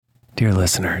Dear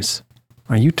listeners,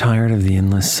 are you tired of the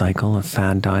endless cycle of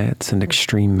fad diets and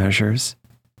extreme measures?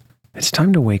 It's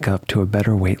time to wake up to a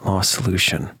better weight loss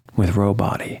solution with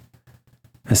Rowbody.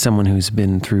 As someone who's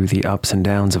been through the ups and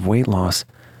downs of weight loss,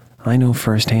 I know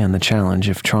firsthand the challenge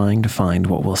of trying to find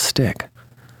what will stick.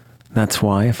 That's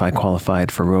why if I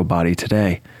qualified for Rowbody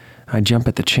today, I'd jump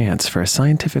at the chance for a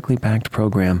scientifically backed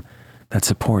program that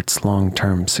supports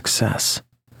long-term success.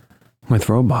 With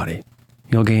Rowbody,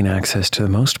 you'll gain access to the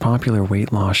most popular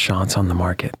weight loss shots on the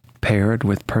market, paired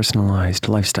with personalized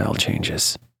lifestyle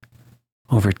changes.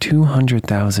 Over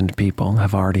 200,000 people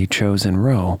have already chosen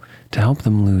Row to help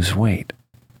them lose weight.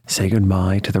 Say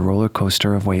goodbye to the roller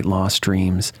coaster of weight loss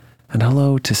dreams and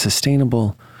hello to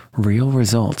sustainable, real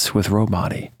results with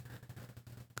Rowbody.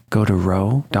 Go to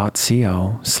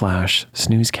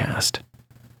row.co/snoozecast.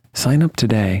 Sign up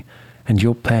today and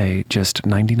you'll pay just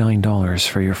 $99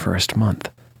 for your first month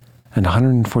and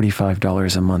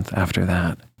 $145 a month after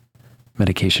that.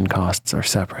 Medication costs are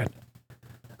separate.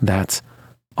 That's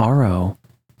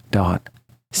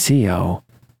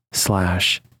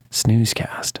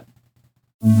ro.co/snoozecast.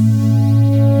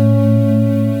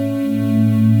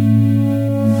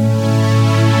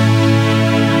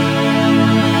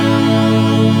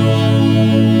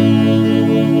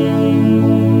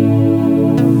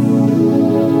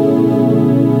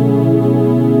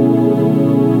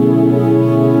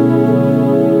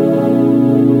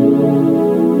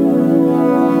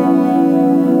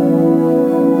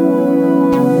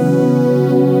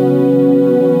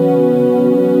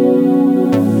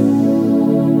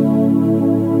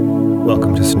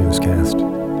 Welcome to Snoozecast,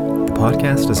 the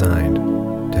podcast designed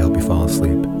to help you fall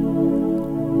asleep.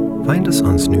 Find us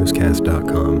on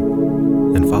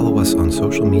snoozecast.com and follow us on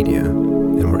social media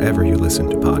and wherever you listen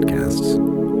to podcasts.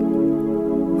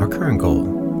 Our current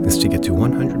goal is to get to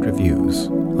 100 reviews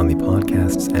on the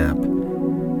Podcasts app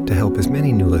to help as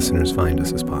many new listeners find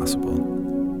us as possible.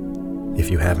 If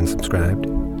you haven't subscribed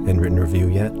and written a review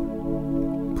yet,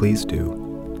 please do.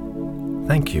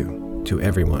 Thank you to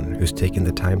everyone who's taken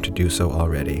the time to do so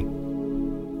already.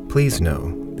 Please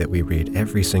know that we read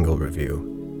every single review,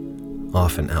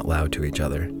 often out loud to each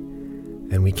other,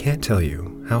 and we can't tell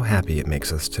you how happy it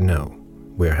makes us to know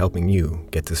we're helping you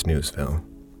get to Snoozeville.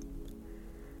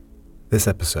 This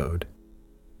episode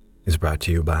is brought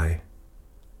to you by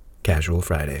Casual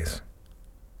Fridays.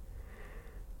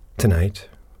 Tonight,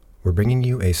 we're bringing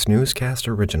you a Snoozecast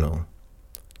original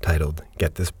titled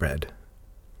Get This Bread.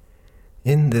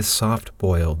 In this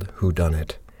soft-boiled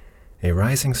whodunit, a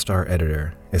rising star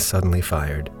editor is suddenly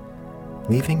fired,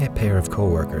 leaving a pair of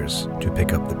co-workers to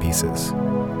pick up the pieces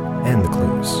and the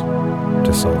clues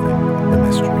to solving the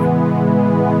mystery.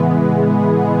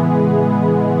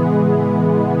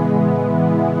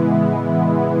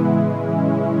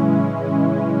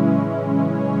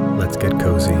 Let's get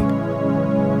cozy.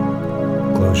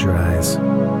 Close your eyes.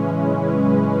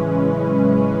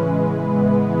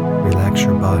 Relax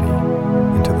your body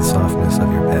into the softness of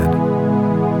your bed.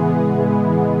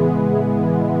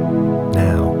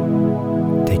 Now,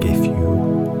 take a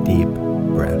few deep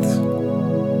breaths.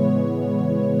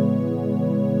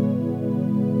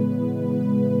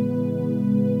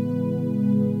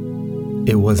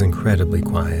 It was incredibly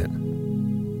quiet.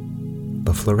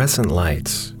 The fluorescent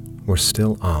lights were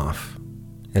still off,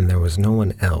 and there was no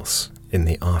one else in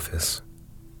the office.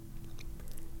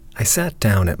 I sat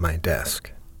down at my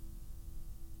desk.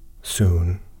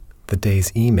 Soon, the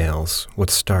day's emails would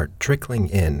start trickling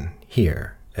in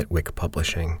here at Wick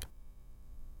Publishing.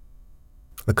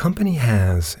 The company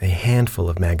has a handful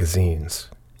of magazines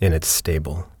in its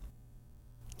stable,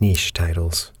 niche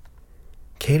titles,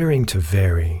 catering to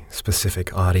very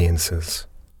specific audiences,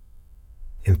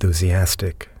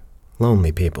 enthusiastic,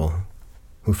 lonely people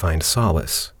who find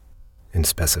solace in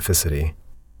specificity.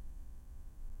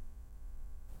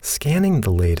 Scanning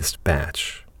the latest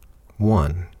batch,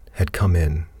 one had come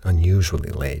in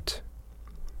unusually late,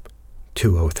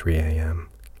 2:03 a.m.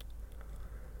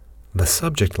 The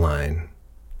subject line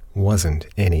wasn't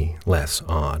any less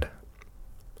odd.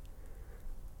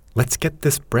 "Let's get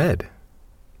this bread,"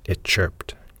 it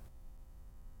chirped.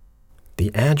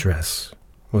 The address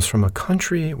was from a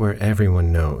country where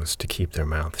everyone knows to keep their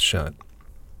mouth shut.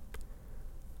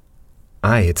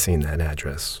 I had seen that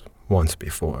address once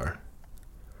before.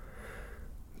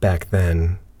 Back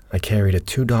then, I carried a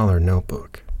 $2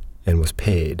 notebook and was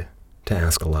paid to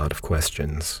ask a lot of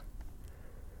questions.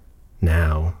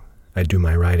 Now, I do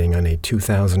my writing on a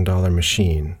 $2,000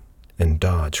 machine and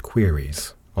dodge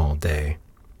queries all day.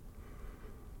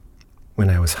 When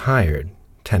I was hired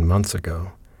 10 months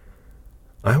ago,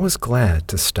 I was glad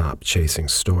to stop chasing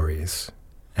stories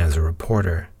as a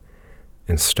reporter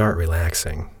and start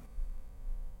relaxing.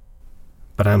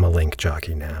 But I'm a link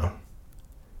jockey now.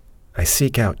 I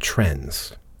seek out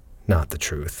trends, not the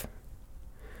truth.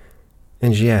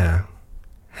 And yeah,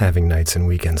 having nights and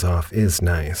weekends off is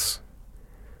nice,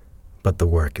 but the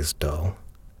work is dull.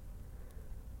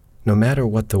 No matter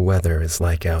what the weather is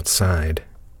like outside,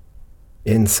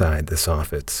 inside this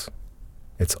office,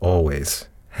 it's always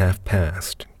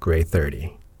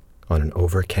 30 on an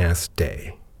overcast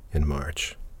day in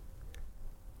March.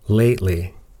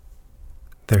 Lately,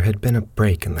 there had been a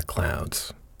break in the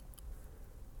clouds.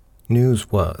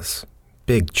 News was,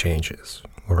 big changes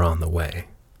were on the way.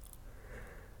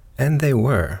 And they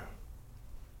were.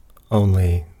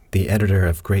 Only the editor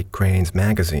of Great Cranes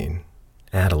magazine,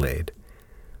 Adelaide,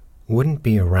 wouldn't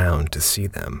be around to see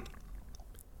them.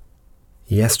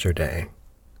 Yesterday,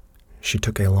 she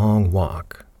took a long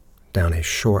walk down a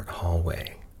short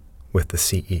hallway with the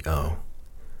CEO.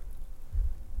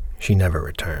 She never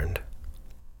returned.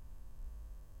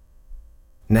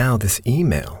 Now this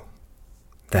email,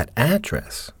 that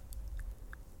address,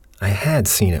 I had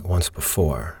seen it once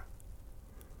before,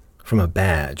 from a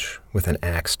badge with an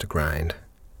axe to grind.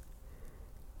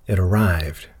 It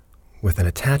arrived with an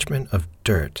attachment of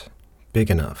dirt big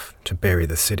enough to bury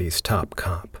the city's top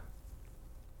cop.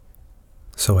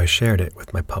 So I shared it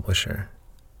with my publisher.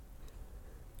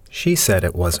 She said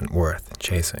it wasn't worth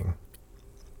chasing.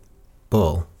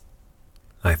 Bull,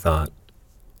 I thought.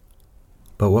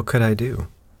 But what could I do?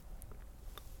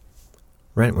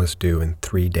 Rent was due in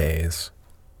 3 days,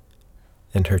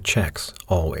 and her checks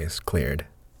always cleared.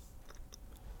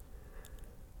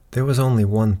 There was only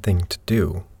one thing to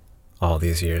do all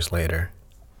these years later.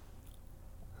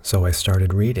 So I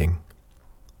started reading.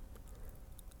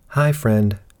 Hi,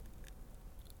 friend.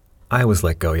 I was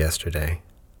let go yesterday.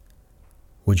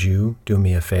 Would you do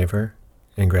me a favor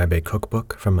and grab a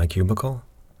cookbook from my cubicle?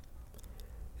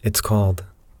 It's called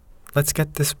Let's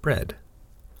Get This Bread.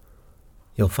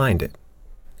 You'll find it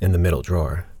in the middle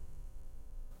drawer.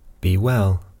 Be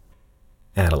well,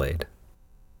 Adelaide.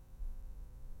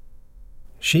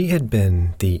 She had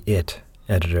been the IT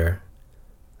editor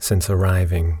since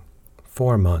arriving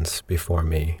 4 months before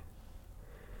me.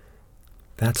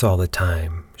 That's all the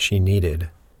time she needed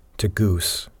to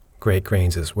goose Great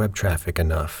Cranes' web traffic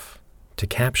enough to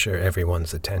capture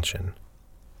everyone's attention.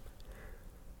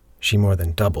 She more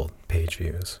than doubled page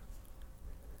views.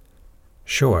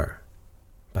 Sure,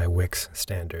 by Wix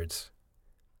standards,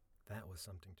 that was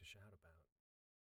something to shout.